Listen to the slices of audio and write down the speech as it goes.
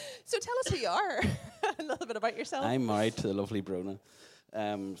So tell us who you are. A little bit about yourself. I'm married to the lovely Brona.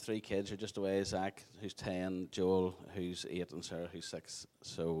 3 kids are just away. Zach, who's 10, Joel, who's 8, and Sarah, who's 6.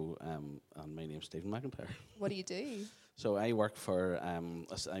 So, and my name's Stephen McIntyre. What do you do? So I work for, I'm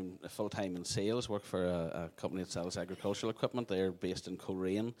full-time in sales, work for a company that sells agricultural equipment. They're based in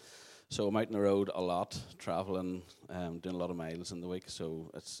Coleraine. So I'm out on the road a lot, travelling, doing a lot of miles in the week.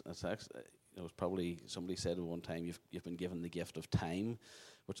 So it's actually, it was probably, somebody said at one time, you've been given the gift of time,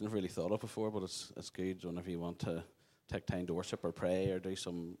 which I never really thought of before, but it's good whenever you want to take time to worship or pray or do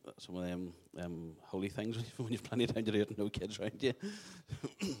some of them holy things when you've plenty of time to do it and no kids around you.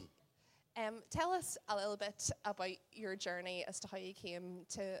 Tell us a little bit about your journey as to how you came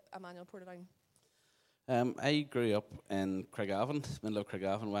to Emmanuel Portadown. I grew up in Craigavon, middle of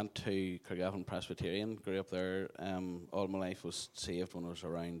Craigavon, went to Craigavon Presbyterian, grew up there. All my life was saved when I was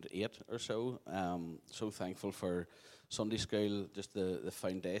around 8 or so. So thankful for Sunday school, just the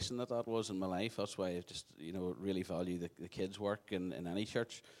foundation that was in my life. That's why I just, really value the kids' work in any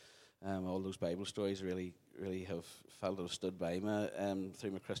church. All those Bible stories really have felt to have stood by me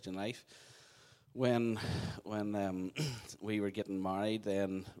through my Christian life. When we were getting married,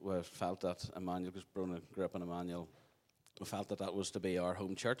 then we felt that Emmanuel, because Brona grew up in Emmanuel, we felt that was to be our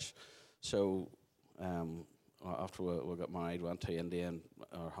home church. So after we got married, went to India, and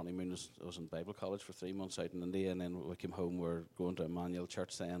our honeymoon was in Bible college for 3 months out in India, and then we came home. We were going to Emmanuel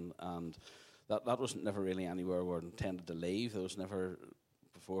Church then, and that was never really anywhere we were intended to leave. There was never,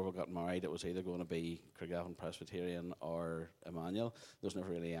 before we got married, it was either going to be Craigavon Presbyterian or Emmanuel. There was never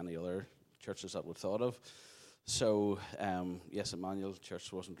really any other churches that we thought of. So, yes, Emmanuel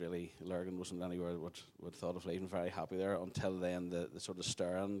Church wasn't really, Lurgan wasn't anywhere we'd thought of leaving. Very happy there until then the sort of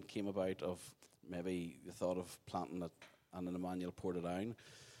stirring came about of maybe the thought of planting it and an Emmanuel Portadown.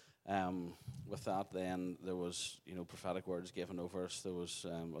 With that, then there was, prophetic words given over us. There was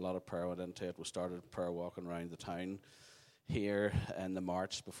a lot of prayer went into it. We started prayer walking around the town here in the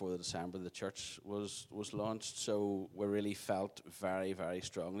March before the December the church was launched. So we really felt very, very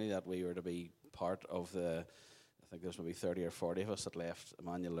strongly that we were to be part of I think there's maybe 30 or 40 of us that left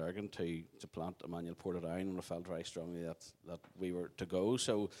Emmanuel Lurgan to plant Emmanuel Portadown, and we felt very strongly that we were to go.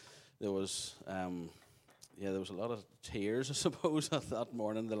 So there was there was a lot of tears, I suppose, that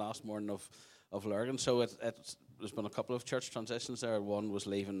morning, the last morning of Lurgan. So there's been a couple of church transitions there. One was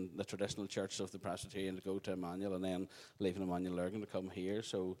leaving the traditional church of the Presbyterian to go to Emmanuel, and then leaving Emmanuel Lurgan to come here.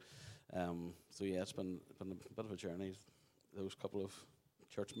 So, yeah, it's been a bit of a journey, those couple of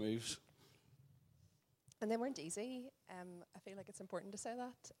church moves. And they weren't easy. I feel like it's important to say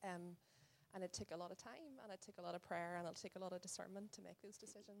that. And it took a lot of time, and it took a lot of prayer, and it'll take a lot of discernment to make those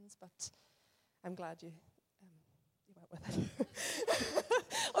decisions. But I'm glad you went with it.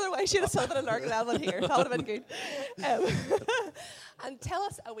 Otherwise, you'd have still been a Lurgan level here. That would have been good. And tell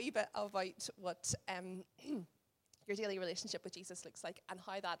us a wee bit about what your daily relationship with Jesus looks like, and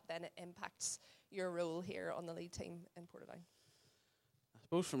how that then impacts your role here on the lead team in Portadown.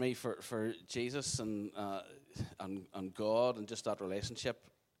 I suppose for me, for Jesus and God and just that relationship,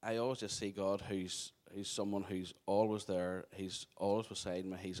 I always just see God who's someone who's always there. He's always beside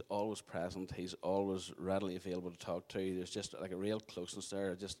me. He's always present. He's always readily available to talk to. There's just like a real closeness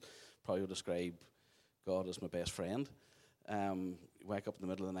there. I just probably would describe God as my best friend. Wake up in the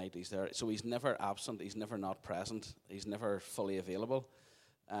middle of the night, he's there. So he's never absent. He's never not present. He's never fully available.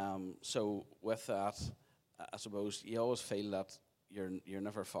 So with that, I suppose you always feel that you're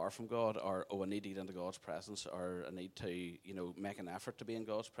never far from God, or I need to get into God's presence, or I need to make an effort to be in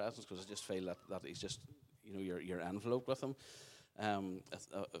God's presence, because I just feel that he's just you're enveloped with him.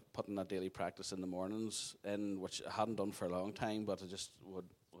 Putting that daily practice in the mornings, which I hadn't done for a long time, but I just would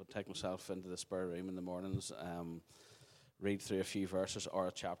take myself into the spare room in the mornings, read through a few verses or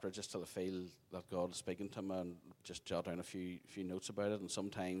a chapter just till I feel that God is speaking to me, and just jot down a few notes about it. And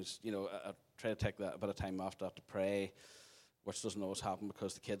sometimes I try to take a bit of time after that to pray, which doesn't always happen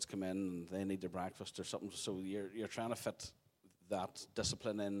because the kids come in and they need their breakfast or something. So you're trying to fit that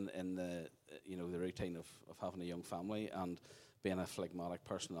discipline in the the routine of having a young family, and being a phlegmatic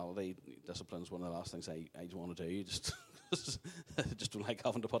personality. Discipline is one of the last things I want to do. I just don't like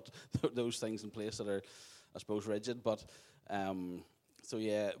having to put those things in place that are, I suppose, rigid. But so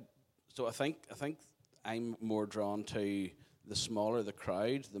I think I'm more drawn to the smaller the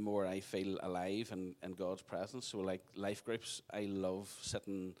crowd, the more I feel alive in God's presence. So like life groups, I love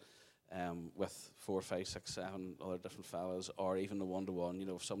sitting with 4, 5, 6, 7 other different fellas, or even the one-to-one.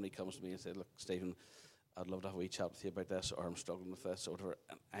 If somebody comes to me and says, "Look, Stephen, I'd love to have a wee chat with you about this," or "I'm struggling with this," or whatever,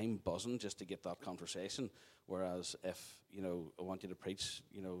 and I'm buzzing just to get that conversation. Whereas if I want you to preach,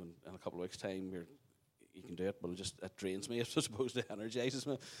 in a couple of weeks' time, you can do it, but it drains me as opposed to energizes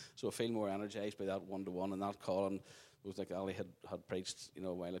me. So I feel more energized by that one-to-one and that calling. It was like Ali had preached,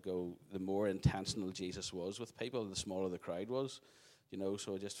 a while ago. The more intentional Jesus was with people, the smaller the crowd was.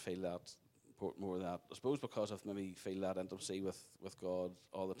 So I just feel that more of that. I suppose because I've maybe feel that intimacy with God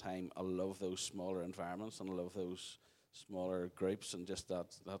all the time. I love those smaller environments and I love those smaller groups and just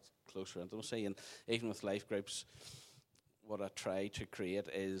that closer intimacy. And even with life groups, what I try to create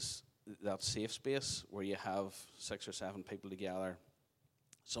is that safe space where you have 6 or 7 people together.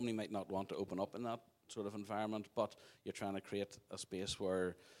 Somebody might not want to open up in that sort of environment, but you're trying to create a space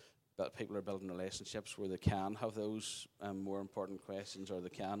where people are building relationships where they can have those more important questions, or they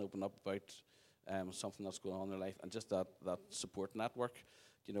can open up about something that's going on in their life, and just that support network,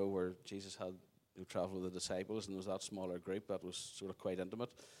 where Jesus had traveled with the disciples, and there was that smaller group that was sort of quite intimate.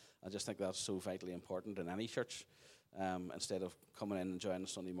 I just think that's so vitally important in any church. Instead of coming in, enjoying a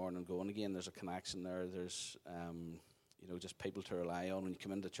Sunday morning and going again, there's a connection there. There's just people to rely on. When you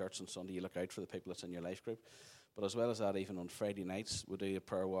come into church on Sunday, you look out for the people that's in your life group. But as well as that, even on Friday nights, we do a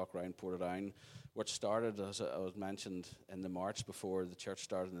prayer walk around Portadown, which started, as I was mentioned, in the March before the church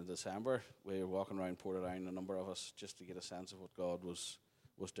started in December. We were walking around Portadown, a number of us, just to get a sense of what God was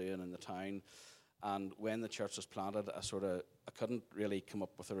doing in the town. And when the church was planted, I couldn't really come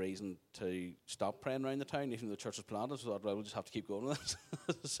up with a reason to stop praying around the town, even though the church was planted. So I thought, well, we'll just have to keep going with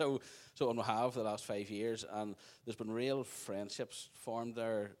it. so on we have the last 5 years, and there's been real friendships formed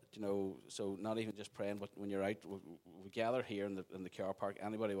there. So not even just praying, but when you're out, we gather here in the car park.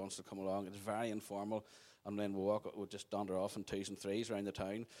 Anybody wants to come along. It's very informal. And then we'll just wander off in 2s and 3s around the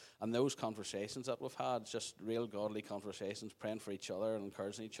town. And those conversations that we've had, just real godly conversations, praying for each other and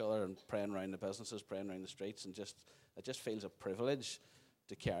encouraging each other and praying around the businesses, praying around the streets, and it just feels a privilege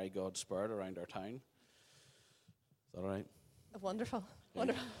to carry God's Spirit around our town. Is that all right? Wonderful. Yeah.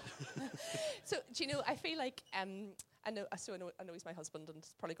 Wonderful. So, I feel like I know he's my husband, and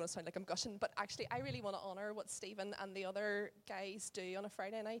it's probably going to sound like I'm gushing, but actually I really want to honour what Stephen and the other guys do on a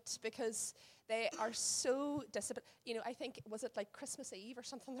Friday night, because they are so disciplined. I think, was it like Christmas Eve or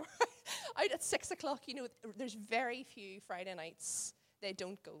something? They were out at 6 o'clock. There's very few Friday nights they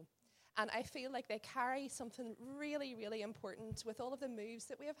don't go. And I feel like they carry something really, really important. With all of the moves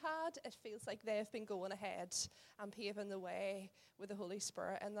that we have had, it feels like they've been going ahead and paving the way with the Holy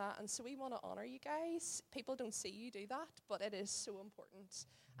Spirit and that. And so we want to honour you guys. People don't see you do that, but it is so important.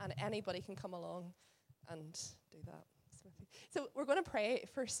 And anybody can come along and do that. So we're going to pray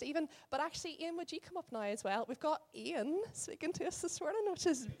for Stephen. But actually, Ian, would you come up now as well? We've got Ian speaking to us this morning, which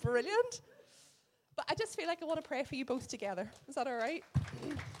is brilliant. But I just feel like I want to pray for you both together. Is that all right?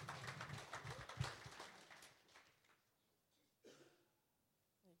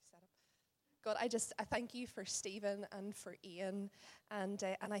 God, I thank you for Stephen and for Ian, and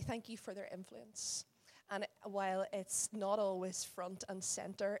I thank you for their influence. And while it's not always front and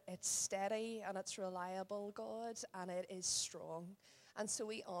center, it's steady and it's reliable, God, and it is strong. And so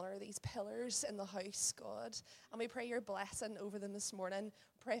we honor these pillars in the house, God, and we pray your blessing over them this morning.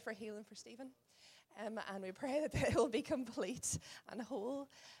 Pray for healing for Stephen. And we pray that they will be complete and whole.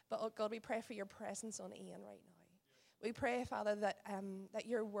 But, oh God, we pray for your presence on Ian right now. We pray, Father, that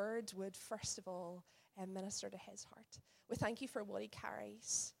your word would, first of all, minister to his heart. We thank you for what he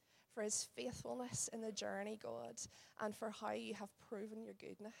carries, for his faithfulness in the journey, God, and for how you have proven your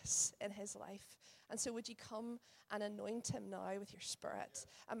goodness in his life. And so would you come and anoint him now with your Spirit,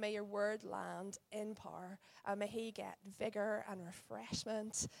 and may your word land in power, and may he get vigor and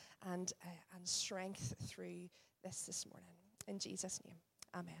refreshment and strength through this morning. In Jesus' name,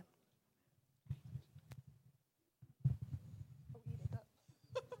 amen.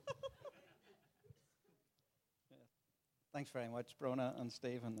 Thanks very much, Brona and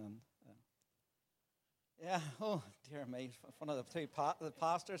Stephen. And oh dear me, one of the two the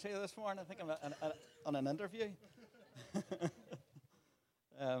pastors here this morning. I think I'm on an interview.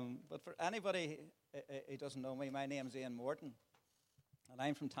 But for anybody who doesn't know me, my name's Ian Morton, and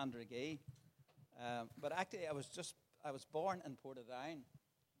I'm from Tandragee. But actually, I was born in Portadown,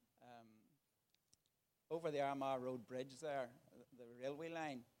 over the Armagh Road Bridge there, the railway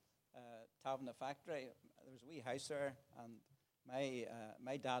line, Taverna factory. There was a wee house there, and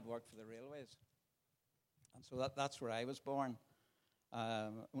my dad worked for the railways, and so that's where I was born.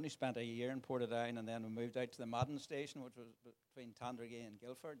 Only spent a year in Portadown, and then we moved out to the Madden station, which was between Tandragee and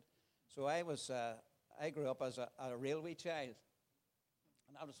Guildford. So I grew up as a railway child,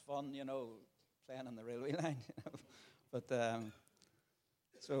 and that was fun, playing on the railway line. But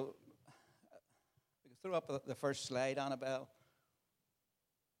so we can throw up the first slide, Annabelle.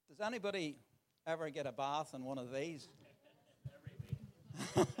 Does anybody ever get a bath in one of these?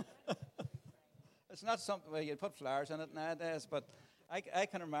 It's not something where you put flowers in it nowadays, but I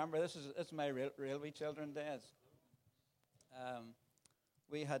can remember, this is my railway children days.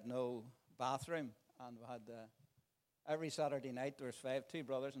 We had no bathroom, and we had every Saturday night there was two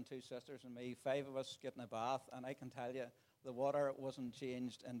brothers and two sisters and me, 5 of us getting a bath, and I can tell you the water wasn't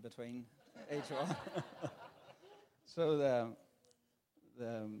changed in between each one. So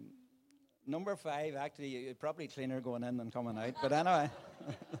the number 5, actually, you're probably cleaner going in than coming out, but anyway.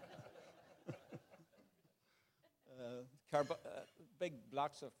 Big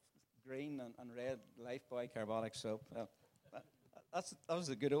blocks of green and red Lifebuoy carbolic soap. That was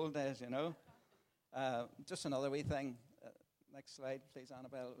the good old days, you know. Just another wee thing. Next slide, please,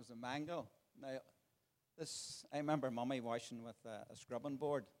 Annabelle. It was a mangle. Now, I remember Mummy washing with a scrubbing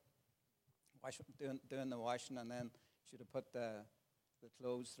board, doing the washing, and then she'd have put the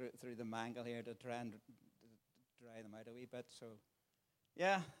clothes through the mangle here to try and dry them out a wee bit. So,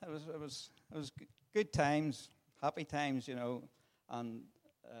 yeah, it was good times, happy times, you know. And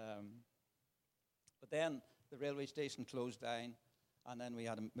but then the railway station closed down, and then we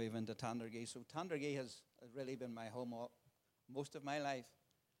had to move into Tandragee. So Tandragee has really been my home most of my life.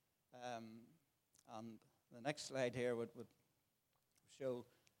 And the next slide here would show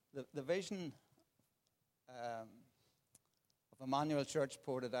the vision of Emmanuel Church,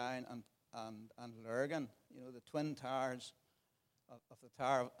 Portadown, and Lurgan. You know, the twin towers of the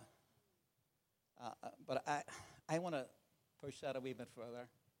tower. But I want to push that a wee bit further,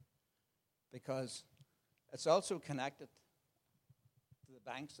 because it's also connected to the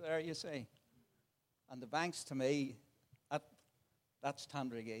banks there, you see. And the banks, to me, that's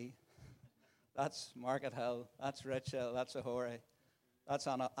Tandragee, that's Market Hill, that's Rich Hill, that's Ahori, that's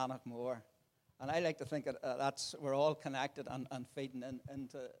Anachmore. And I like to think that we're all connected and feeding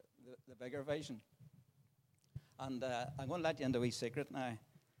into the bigger vision. And I'm going to let you into a wee secret now.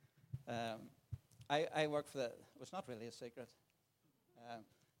 I work for well, it's not really a secret.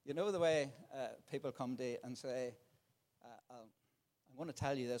 You know the way people come to you and say, I'm going to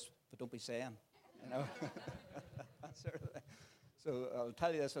tell you this, but don't be saying, you know. That sort of thing. So I'll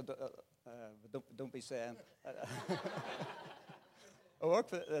tell you this, but don't be saying. I work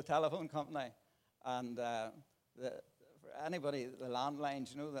for the telephone company, and for anybody, the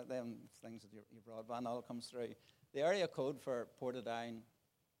landlines, you know, that them things that your broadband all comes through. The area code for Portadown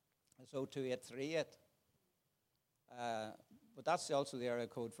is 02838. But that's also the area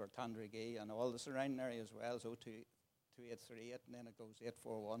code for Tandragee, and all the surrounding area as well is 02838, and then it goes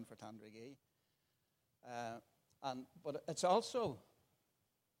 841 for Tandragee. But it's also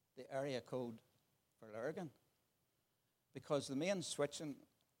the area code for Lurgan, because the main switching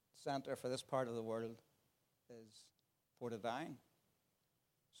centre for this part of the world is Portadown.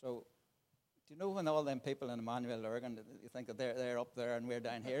 So, do you know when all them people in Emmanuel Lurgan, you think that they're up there and we're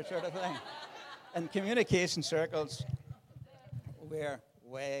down here, sort of thing? In communication circles, we're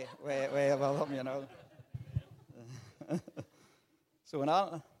way above them, you know. So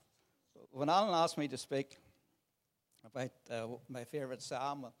when Alan asked me to speak about my favourite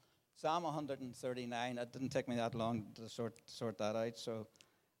psalm, Psalm 139, it didn't take me that long to sort that out. So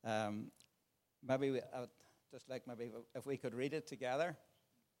maybe I would just like if we could read it together.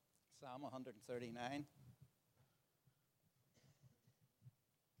 Psalm 139.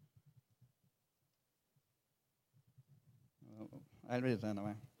 I'll read it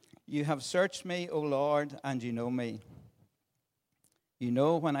anyway. You have searched me, O Lord, and you know me. You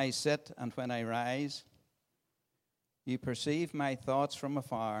know when I sit and when I rise. You perceive my thoughts from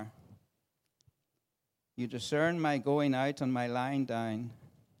afar. You discern my going out and my lying down,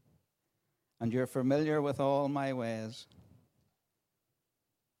 and you're familiar with all my ways.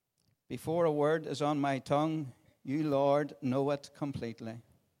 Before a word is on my tongue, you, Lord, know it completely.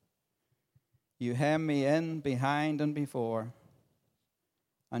 You hem me in behind and before,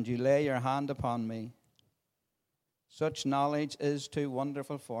 and you lay your hand upon me. Such knowledge is too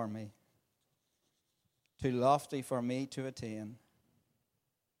wonderful for me, too lofty for me to attain.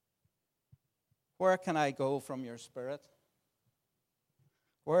 Where can I go from your spirit?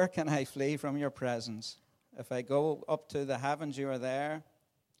 Where can I flee from your presence? If I go up to the heavens, you are there.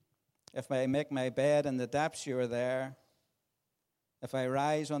 If I make my bed in the depths, you are there. If I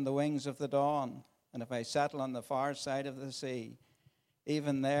rise on the wings of the dawn, and if I settle on the far side of the sea,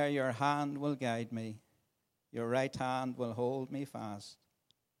 even there your hand will guide me. Your right hand will hold me fast.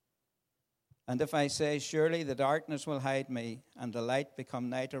 And if I say, surely the darkness will hide me, and the light become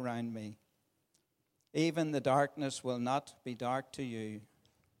night around me, even the darkness will not be dark to you.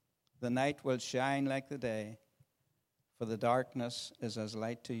 The night will shine like the day, for the darkness is as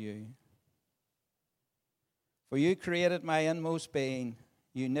light to you. For you created my inmost being.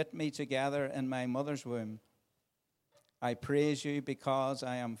 You knit me together in my mother's womb. I praise you because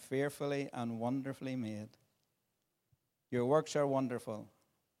I am fearfully and wonderfully made. Your works are wonderful.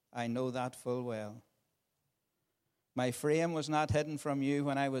 I know that full well. My frame was not hidden from you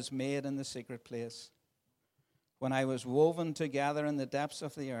when I was made in the secret place, when I was woven together in the depths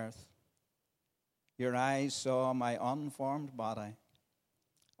of the earth. Your eyes saw my unformed body.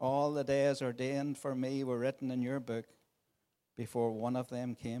 All the days ordained for me were written in your book before one of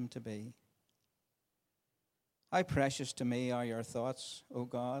them came to be. How precious to me are your thoughts, O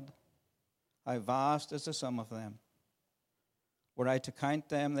God. How vast is the sum of them. Were I to count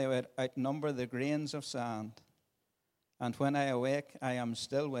them, they would outnumber the grains of sand. And when I awake, I am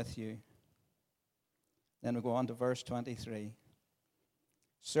still with you. Then we go on to verse 23.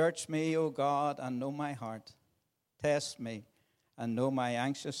 Search me, O God, and know my heart. Test me and know my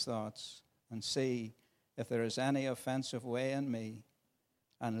anxious thoughts, and see if there is any offensive way in me,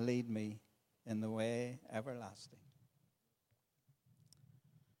 and lead me in the way everlasting.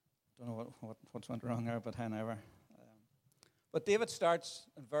 Don't know what's went wrong there, but however. But David starts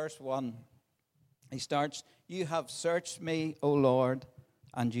in verse 1. He starts, you have searched me, O Lord,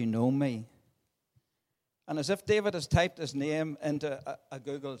 and you know me. And as if David has typed his name into a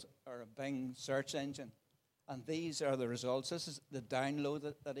Google or a Bing search engine, and these are the results. This is the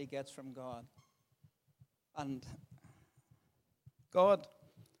download that he gets from God. And God,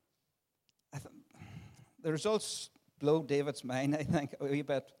 the results blow David's mind, I think, a wee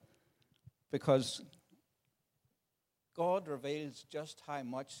bit, because God reveals just how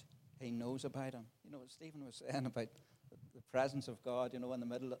much he knows about him. You know what Stephen was saying about the presence of God, in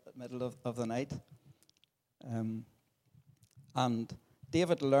the middle of the night. And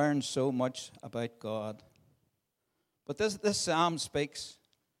David learned so much about God. But this psalm speaks.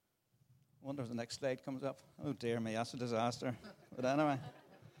 I wonder if the next slide comes up. Oh dear me, that's a disaster. But anyway,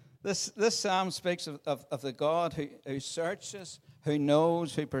 this psalm speaks of the God who searches, who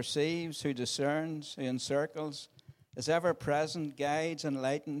knows, who perceives, who discerns, who encircles, is ever present, guides,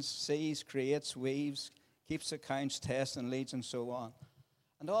 enlightens, sees, creates, weaves, keeps accounts, tests, and leads, and so on.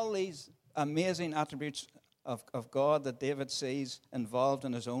 And all these amazing attributes of God that David sees involved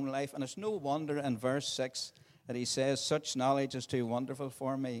in his own life. And it's no wonder in verse 6 that he says, such knowledge is too wonderful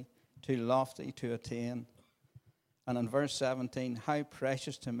for me, too lofty to attain. And in verse 17, how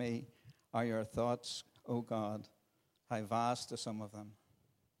precious to me are your thoughts, O God, how vast are some of them.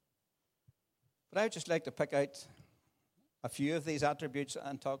 But I would just like to pick out a few of these attributes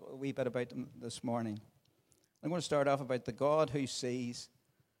and talk a wee bit about them this morning. I'm going to start off about the God who sees,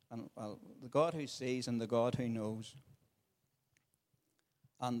 and the God who sees and the God who knows.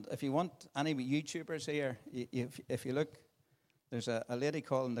 And if you want any YouTubers here, if you look, there's a lady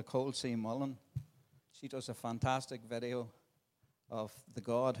called Nicole C. Mullen. She does a fantastic video of the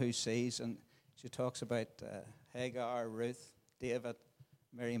God who sees, and she talks about Hagar, Ruth, David,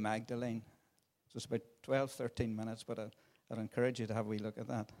 Mary Magdalene. So it's about 12, 13 minutes, but I'd encourage you to have a wee look at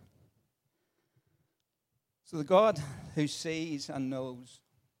that. So the God who sees and knows.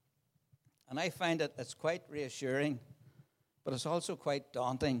 And I find it's quite reassuring, but it's also quite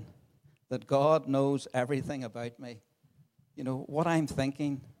daunting that God knows everything about me. You know, what I'm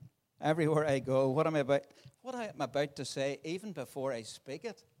thinking, everywhere I go, what I'm about to say, even before I speak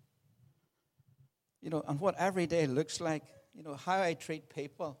it. You know, and what every day looks like, how I treat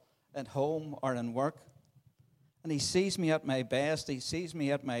people at home or in work. And he sees me at my best, he sees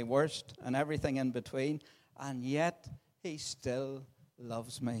me at my worst, and everything in between, and yet he still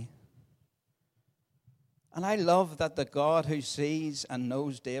loves me. And I love that the God who sees and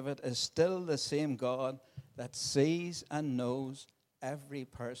knows David is still the same God that sees and knows every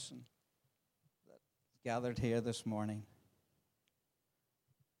person that's gathered here this morning.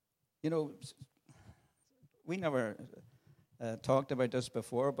 You know, we never talked about this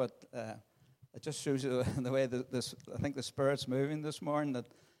before, but it just shows you the way that I think the Spirit's moving this morning, that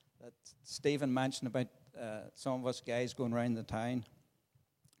Stephen mentioned about some of us guys going around the town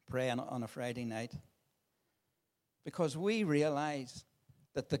praying on a Friday night. Because we realize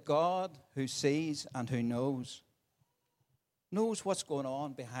that the God who sees and who knows what's going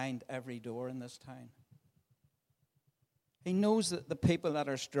on behind every door in this town. He knows that the people that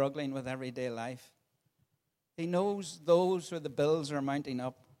are struggling with everyday life. He knows those where the bills are mounting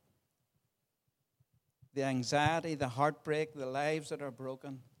up. The anxiety, the heartbreak, the lives that are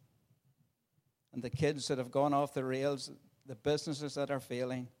broken. And the kids that have gone off the rails, the businesses that are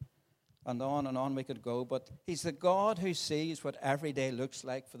failing. And on we could go. But he's the God who sees what every day looks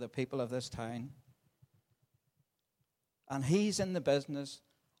like for the people of this town. And he's in the business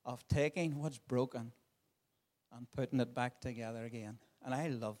of taking what's broken and putting it back together again. And I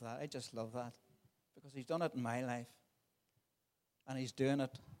love that. I just love that. Because he's done it in my life. And he's doing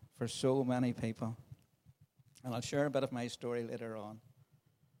it for so many people. And I'll share a bit of my story later on.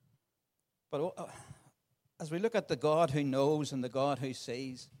 But as we look at the God who knows and the God who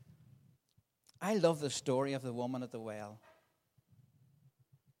sees, I love the story of the woman at the well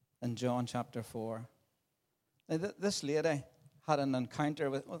in John chapter 4. Now, this lady had an encounter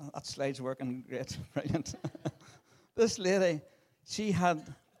with, well, that slide's working great, brilliant. This lady, she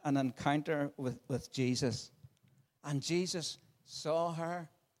had an encounter with Jesus. And Jesus saw her,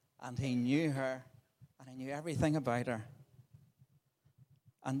 and he knew her, and he knew everything about her.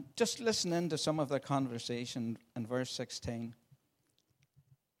 And just listening to some of their conversation in verse 16,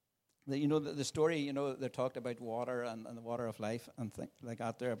 the story, they talked about water and the water of life and things like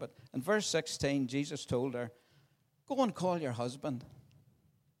that there. But in verse 16, Jesus told her, go and call your husband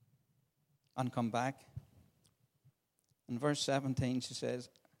and come back. In verse 17, she says,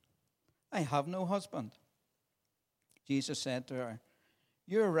 I have no husband. Jesus said to her,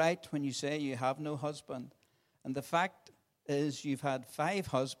 you're right when you say you have no husband. And the fact is you've had 5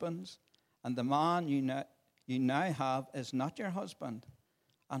 husbands, and the man you now have is not your husband.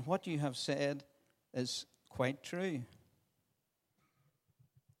 And what you have said is quite true.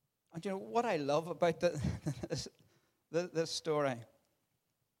 And what I love about this story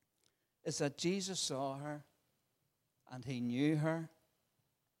is that Jesus saw her, and he knew her,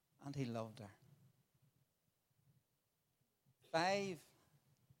 and he loved her. 5,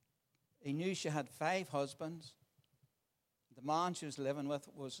 he knew she had 5 husbands. The man she was living with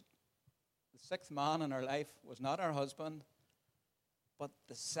was the 6th man in her life, was not her husband, but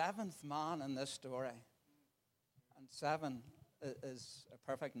the 7th man in this story. And 7 is a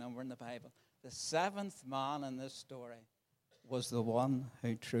perfect number in the Bible. The 7th man in this story was the one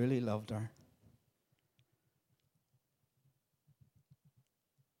who truly loved her.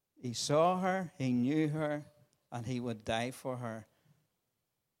 He saw her, he knew her, and he would die for her.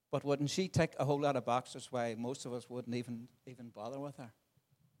 But wouldn't she tick a whole lot of boxes why most of us wouldn't even bother with her?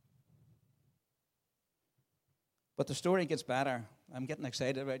 But the story gets better. I'm getting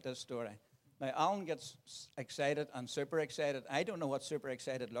excited about this story. Now, Alan gets excited and super excited. I don't know what super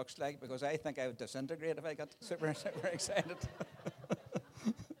excited looks like because I think I would disintegrate if I got super excited.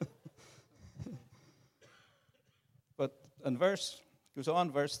 But goes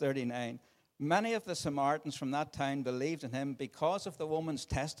on, verse 39. Many of the Samaritans from that town believed in him because of the woman's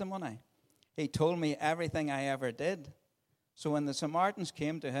testimony. He told me everything I ever did. So when the Samaritans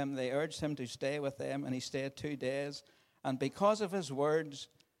came to him, they urged him to stay with them, and he stayed 2 days. And because of his words,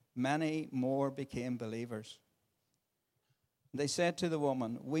 many more became believers. They said to the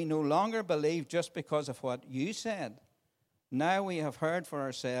woman, we no longer believe just because of what you said. Now we have heard for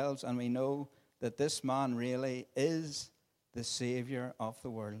ourselves, and we know that this man really is the Savior of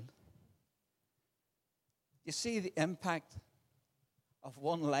the world. You see the impact of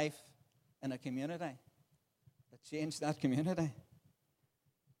one life in a community that changed that community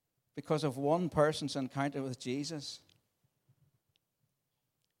because of one person's encounter with Jesus.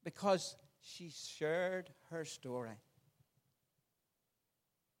 Because she shared her story.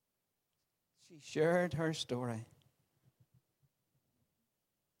 She shared her story.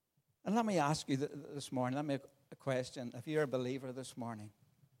 And let me ask you this morning, let me a question. If you're a believer this morning,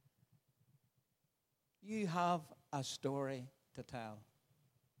 you have a story to tell.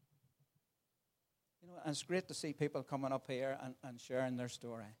 And it's great to see people coming up here and sharing their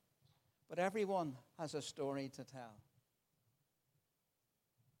story. But everyone has a story to tell.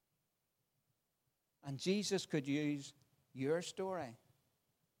 And Jesus could use your story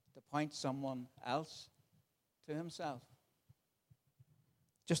to point someone else to himself.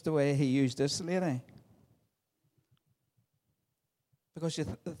 Just the way he used this lady. Because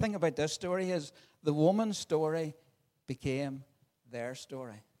the thing about this story is the woman's story became their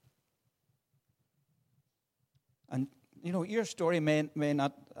story. And, your story may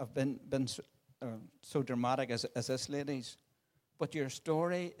not have been so dramatic as this lady's, but your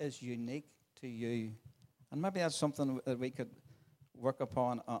story is unique to you. And maybe that's something that we could work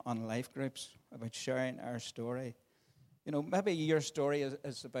upon on life groups, about sharing our story. Maybe your story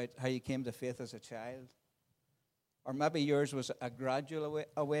is about how you came to faith as a child. Or maybe yours was a gradual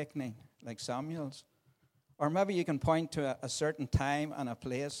awakening, like Samuel's. Or maybe you can point to a certain time and a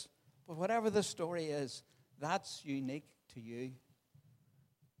place. But whatever the story is, that's unique to you.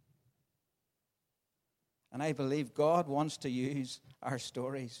 And I believe God wants to use our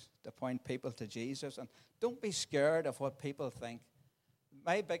stories to point people to Jesus. And don't be scared of what people think.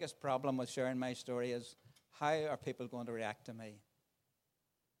 My biggest problem with sharing my story is, how are people going to react to me?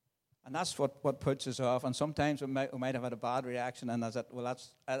 And that's what puts us off. And sometimes we might have had a bad reaction, and that's it. Well,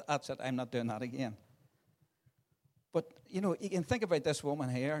 that's it. I'm not doing that again. But, you can think about this woman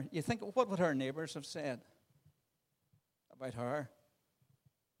here. You think, what would her neighbours have said about her?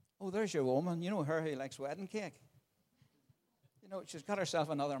 Oh, there's your woman. You know her who likes wedding cake. She's got herself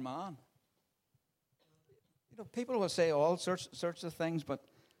another man. People will say all sorts of things, but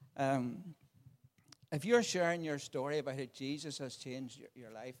if you're sharing your story about how Jesus has changed your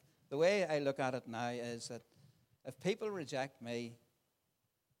life, the way I look at it now is that if people reject me,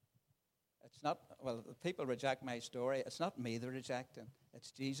 it's not, well, if people reject my story, it's not me they're rejecting.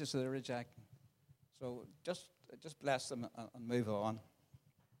 It's Jesus they're rejecting. So just bless them and move on.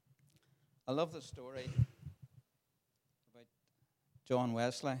 I love the story about John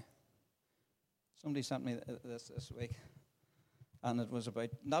Wesley. Somebody sent me this week, and it was about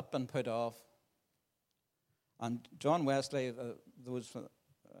not being put off. And John Wesley, those from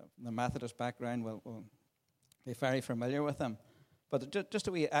the Methodist background will be very familiar with him. But just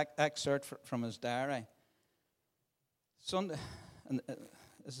a wee excerpt from his diary. Sunday, and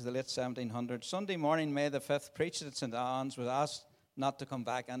this is the late 1700s. Sunday morning, May the 5th, preached at St. Anne's, was asked not to come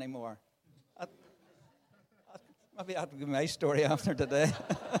back anymore. Maybe that would be my story after today.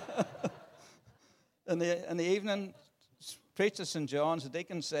 In the evening, preached at St. John's. The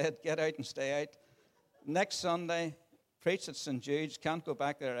deacon said, get out and stay out. Next Sunday, preached at St. Jude's. Can't go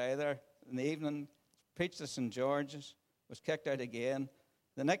back there either. In the evening, preached at St. George's. Was kicked out again.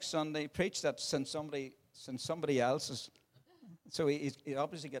 The next Sunday, preached at St. somebody else's. So he's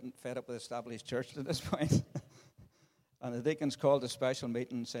obviously getting fed up with established church at this point. And the deacons called a special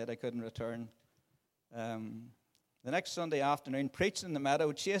meeting and said I couldn't return. The next Sunday afternoon, preached in the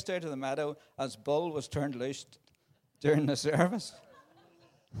meadow, chased out of the meadow as bull was turned loose during the service.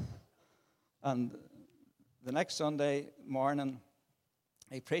 And the next Sunday morning,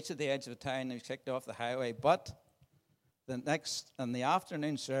 he preached at the edge of the town and he was kicked off the highway. But in the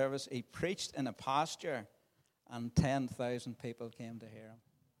afternoon service, he preached in a pasture and 10,000 people came to hear him.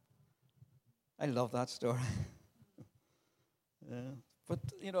 I love that story. Yeah. But,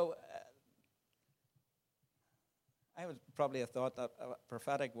 I would probably have thought that a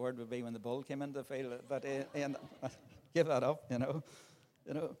prophetic word would be when the bull came into the field, but give that up,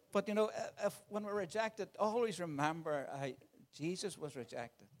 But when we're rejected, always remember how Jesus was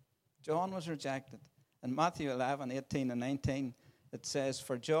rejected. John was rejected. In Matthew 11, 18 and 19, it says,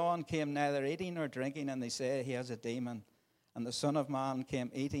 for John came neither eating nor drinking, and they say he has a demon. And the Son of Man came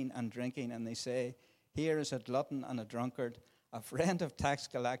eating and drinking, and they say, here is a glutton and a drunkard, a friend of tax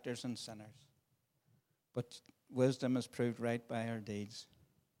collectors and sinners. But wisdom is proved right by her deeds.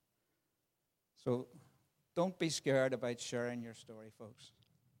 So don't be scared about sharing your story, folks.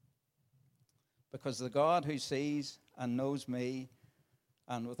 Because the God who sees and knows me,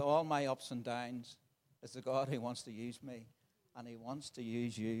 and with all my ups and downs, is the God who wants to use me, and he wants to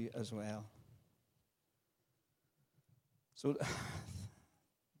use you as well. So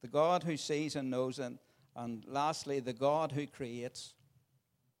the God who sees and knows, and lastly, the God who creates.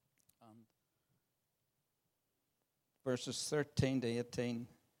 Verses 13 to 18.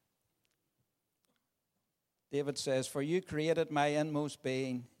 David says, for you created my inmost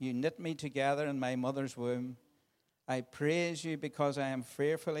being. You knit me together in my mother's womb. I praise you because I am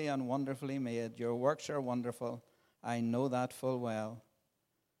fearfully and wonderfully made. Your works are wonderful. I know that full well.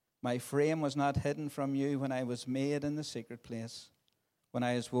 My frame was not hidden from you when I was made in the secret place. When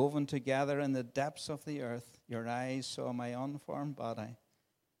I was woven together in the depths of the earth, your eyes saw my unformed body.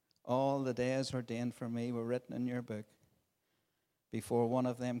 All the days ordained for me were written in your book before one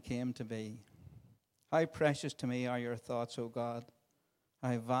of them came to be. How precious to me are your thoughts, O God.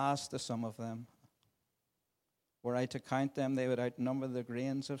 How vast the sum of them. Were I to count them, they would outnumber the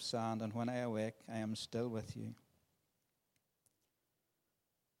grains of sand, and when I awake, I am still with you.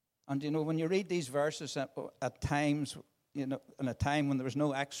 And when you read these verses at times, in a time when there was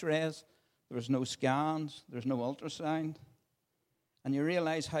no x-rays, there was no scans, there was no ultrasound, and you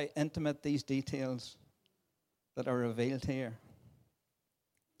realize how intimate these details that are revealed here.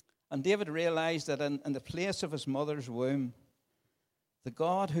 And David realized that in the place of his mother's womb, the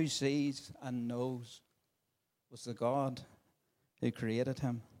God who sees and knows was the God who created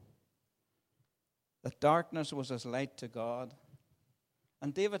him. That darkness was as light to God.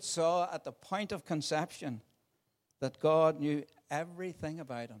 And David saw at the point of conception that God knew everything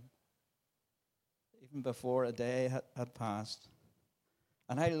about him, even before a day had passed.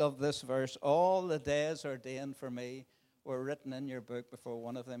 And I love this verse. All the days ordained for me were written in your book before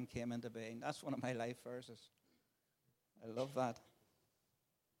one of them came into being. That's one of my life verses. I love that.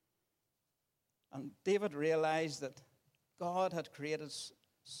 And David realized that God had created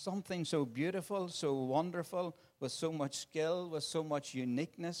something so beautiful, so wonderful, with so much skill, with so much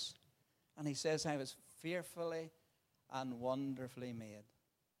uniqueness. And he says, I was fearfully and wonderfully made.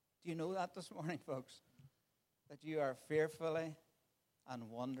 Do you know that this morning, folks? That you are fearfully and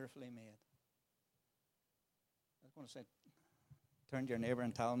wonderfully made. I was going to say, turn to your neighbor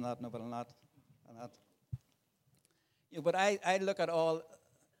and tell him that. No, but I'm not. But I look at all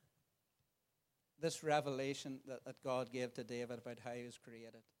this revelation that God gave to David about how he was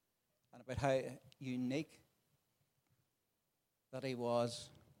created and about how unique that he was.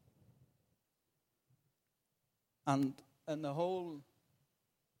 And in the whole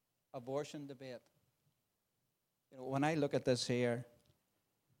abortion debate, when I look at this here,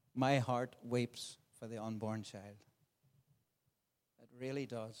 my heart weeps for the unborn child. It really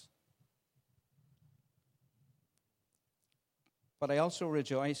does. But I also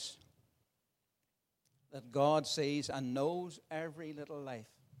rejoice that God sees and knows every little life.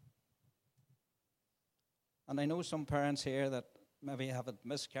 And I know some parents here that maybe have had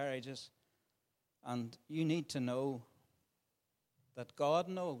miscarriages, and you need to know that God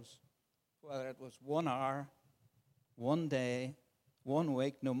knows, whether it was 1 hour, 1 day, 1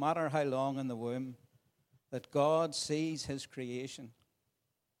 week, no matter how long in the womb, that God sees his creation.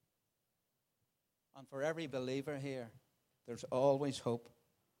 And for every believer here, there's always hope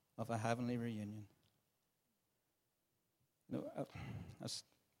of a heavenly reunion. I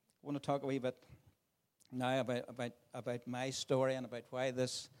want to talk a wee bit now about my story and about why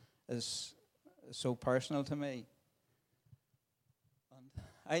this is so personal to me. And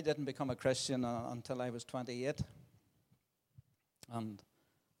I didn't become a Christian until I was 28. And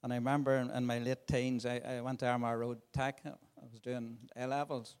I remember in my late teens, I went to Armagh Road Tech. I was doing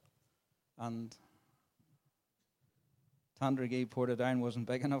A-levels. And Tandragee Portadown wasn't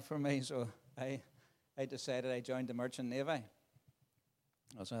big enough for me, so I decided I joined the Merchant Navy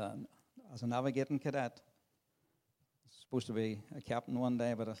as a navigating cadet. I was supposed to be a captain one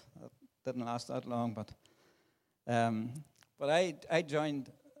day, but it didn't last that long. But I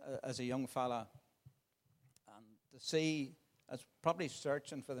joined as a young fella, and to see, I was probably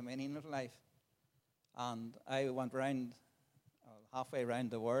searching for the meaning of life. And I went halfway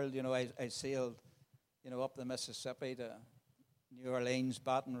around the world. I sailed, up the Mississippi to New Orleans,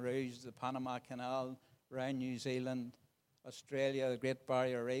 Baton Rouge, the Panama Canal, around New Zealand, Australia, the Great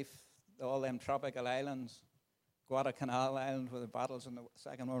Barrier Reef, all them tropical islands, Guadalcanal Island where the battles in the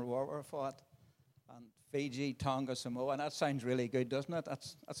Second World War were fought, and Fiji, Tonga, Samoa. And that sounds really good, doesn't it?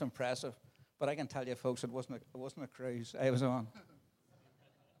 That's impressive. But I can tell you, folks, it wasn't a cruise I was on.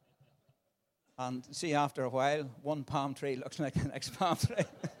 And see, after a while, one palm tree looks like the next palm tree.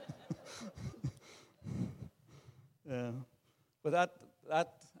 Yeah. But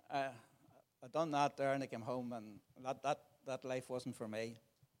I done that there, and I came home, and that life wasn't for me.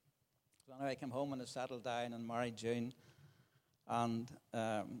 So anyway, I came home and I settled down and married June, and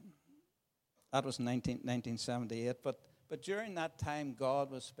that was 1978. But during that time,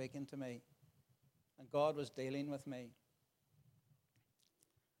 God was speaking to me, and God was dealing with me.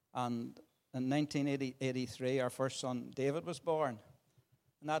 And in 1983, our first son David was born,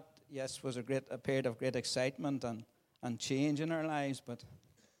 and that, yes, was a period of great excitement and change in our lives. But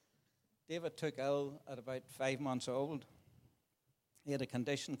David took ill at about 5 months old. He had a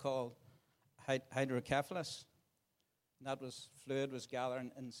condition called hydrocephalus, and that fluid was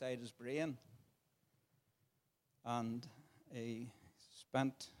gathering inside his brain. And he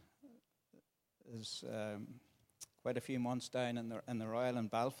spent quite a few months down in the Royal in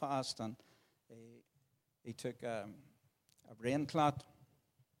Belfast, and he took a brain clot,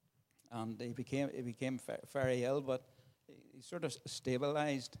 and he became very ill, but he sort of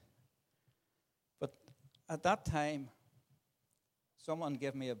stabilized. But at that time, someone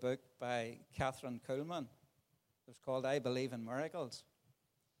gave me a book by Catherine Kuhlman. It was called I Believe in Miracles.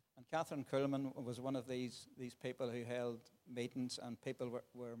 And Catherine Kuhlman was one of these people who held meetings, and people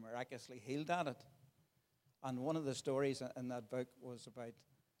were miraculously healed at it. And one of the stories in that book was about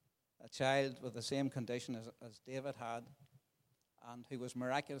a child with the same condition as David had, and who was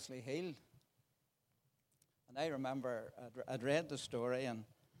miraculously healed. And I remember I'd read the story, and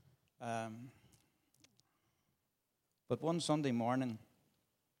but one Sunday morning,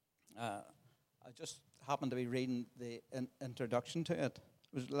 I just happened to be reading the introduction to it.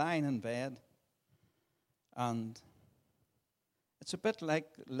 I was lying in bed, and it's a bit like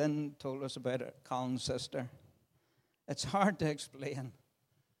Lynn told us about her, Colin's sister. It's hard to explain.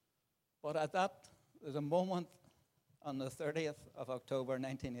 But at that, there's a moment on the 30th of October,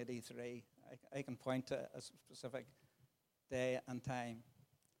 1983. I can point to a specific day and time.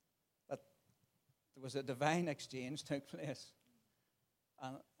 That there was a divine exchange took place.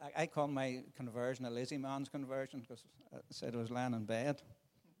 And I call my conversion a lazy man's conversion because I said I was lying in bed.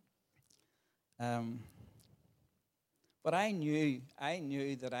 But I knew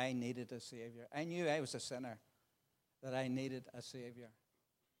that I needed a Savior. I knew I was a sinner, that I needed a Savior.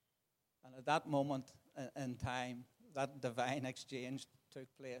 And at that moment in time, that divine exchange took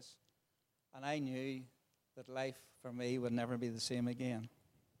place. And I knew that life for me would never be the same again.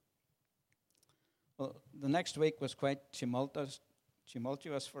 Well, the next week was quite tumultuous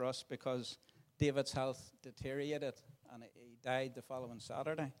for us because David's health deteriorated and he died the following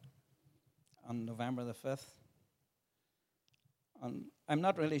Saturday on November the 5th. And I'm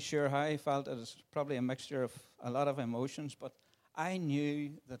not really sure how I felt. It was probably a mixture of a lot of emotions, but I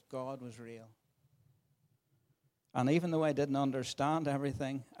knew that God was real. And even though I didn't understand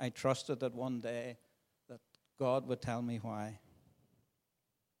everything, I trusted that one day that God would tell me why.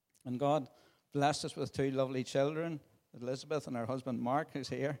 And God blessed us with 2 lovely children, Elizabeth and her husband Mark, who's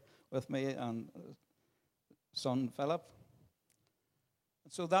here with me, and son Philip.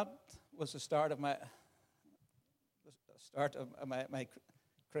 And so that was the start of my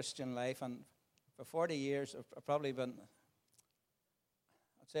Christian life. And for 40 years, I've probably been,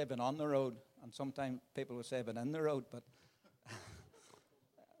 I'd say I've been on the road, and sometimes people would say I've been in the road, but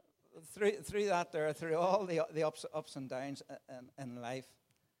through that there, through all the ups and downs in life,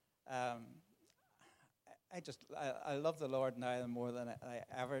 I love the Lord now more than I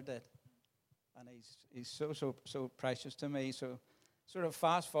ever did, and He's so precious to me. So sort of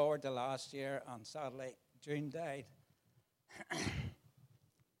fast forward to last year, and sadly June died.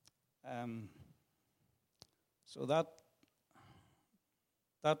 So that's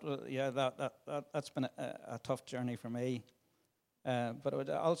been a tough journey for me. But I would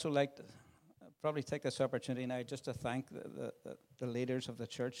also like to probably take this opportunity now just to thank the leaders of the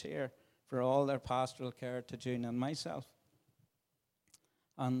church here for all their pastoral care to June and myself.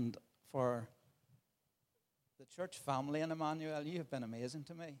 And for the church family in Emmanuel, you have been amazing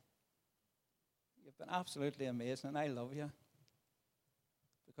to me. You've been absolutely amazing, and I love you.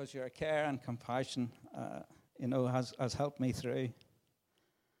 Because your care and compassion, has helped me through.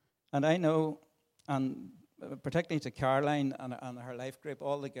 And I know, and particularly to Caroline and her life group,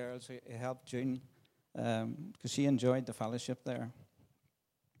 all the girls who helped June, because she enjoyed the fellowship there.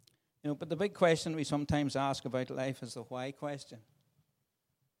 But the big question we sometimes ask about life is the why question.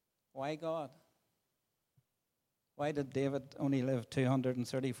 Why God? Why did David only live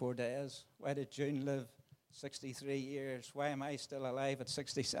 234 days? Why did June live 63 years? Why am I still alive at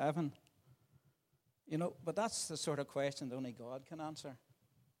 67? But that's the sort of question that only God can answer.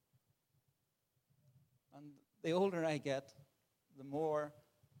 And the older I get, the more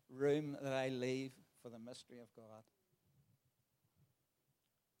room that I leave for the mystery of God.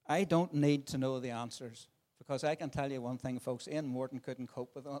 I don't need to know the answers, because I can tell you one thing, folks, Ian Morton couldn't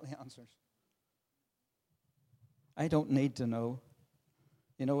cope with all the answers. I don't need to know.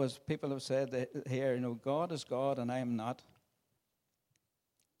 As people have said here, God is God and I am not.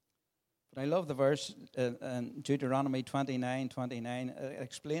 But I love the verse in Deuteronomy 29:29. It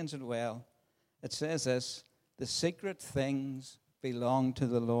explains it well. It says this: the secret things belong to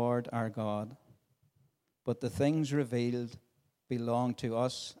the Lord our God, but the things revealed belong to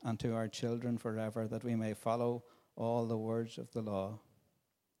us and to our children forever, that we may follow all the words of the law.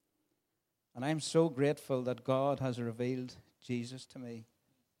 And I'm so grateful that God has revealed Jesus to me.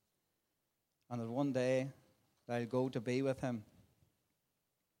 And that one day I'll go to be with him,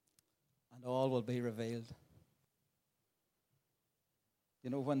 and all will be revealed.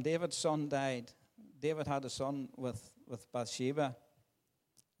 When David's son died, David had a son with Bathsheba,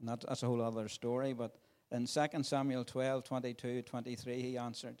 and that's a whole other story, but in 2 Samuel 12:22-23, he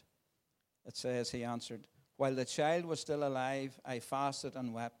answered. It says he answered, while the child was still alive, I fasted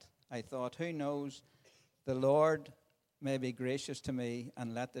and wept. I thought, who knows, the Lord may be gracious to me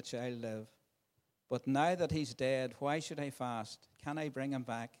and let the child live. But now that he's dead, why should I fast? Can I bring him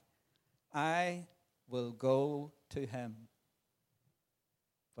back? I will go to him,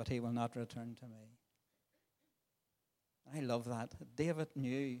 but he will not return to me. I love that. David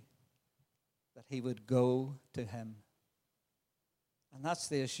knew that he would go to him. And that's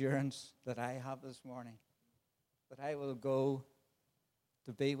the assurance that I have this morning, that I will go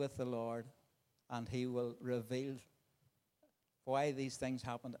to be with the Lord, and he will reveal why these things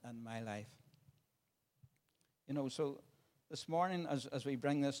happened in my life. So this morning, as we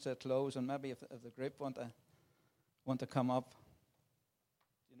bring this to a close, and maybe if the group want to come up,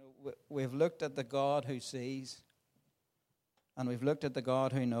 we've looked at the God who sees, and we've looked at the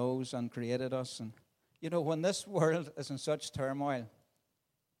God who knows and created us. And when this world is in such turmoil,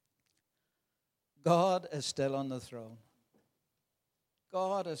 God is still on the throne.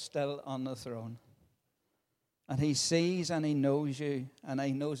 God is still on the throne. And he sees and he knows you, and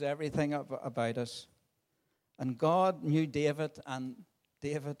he knows everything about us. And God knew David, and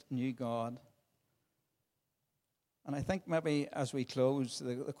David knew God. And I think maybe as we close,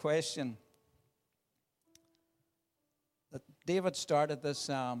 the question that David started this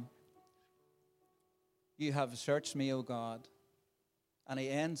psalm, you have searched me, O God. And he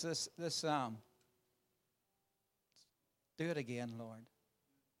ends this psalm, do it again, Lord.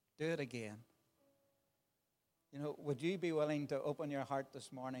 Do it again. You know, would you be willing to open your heart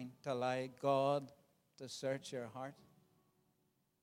this morning to allow God to search your heart?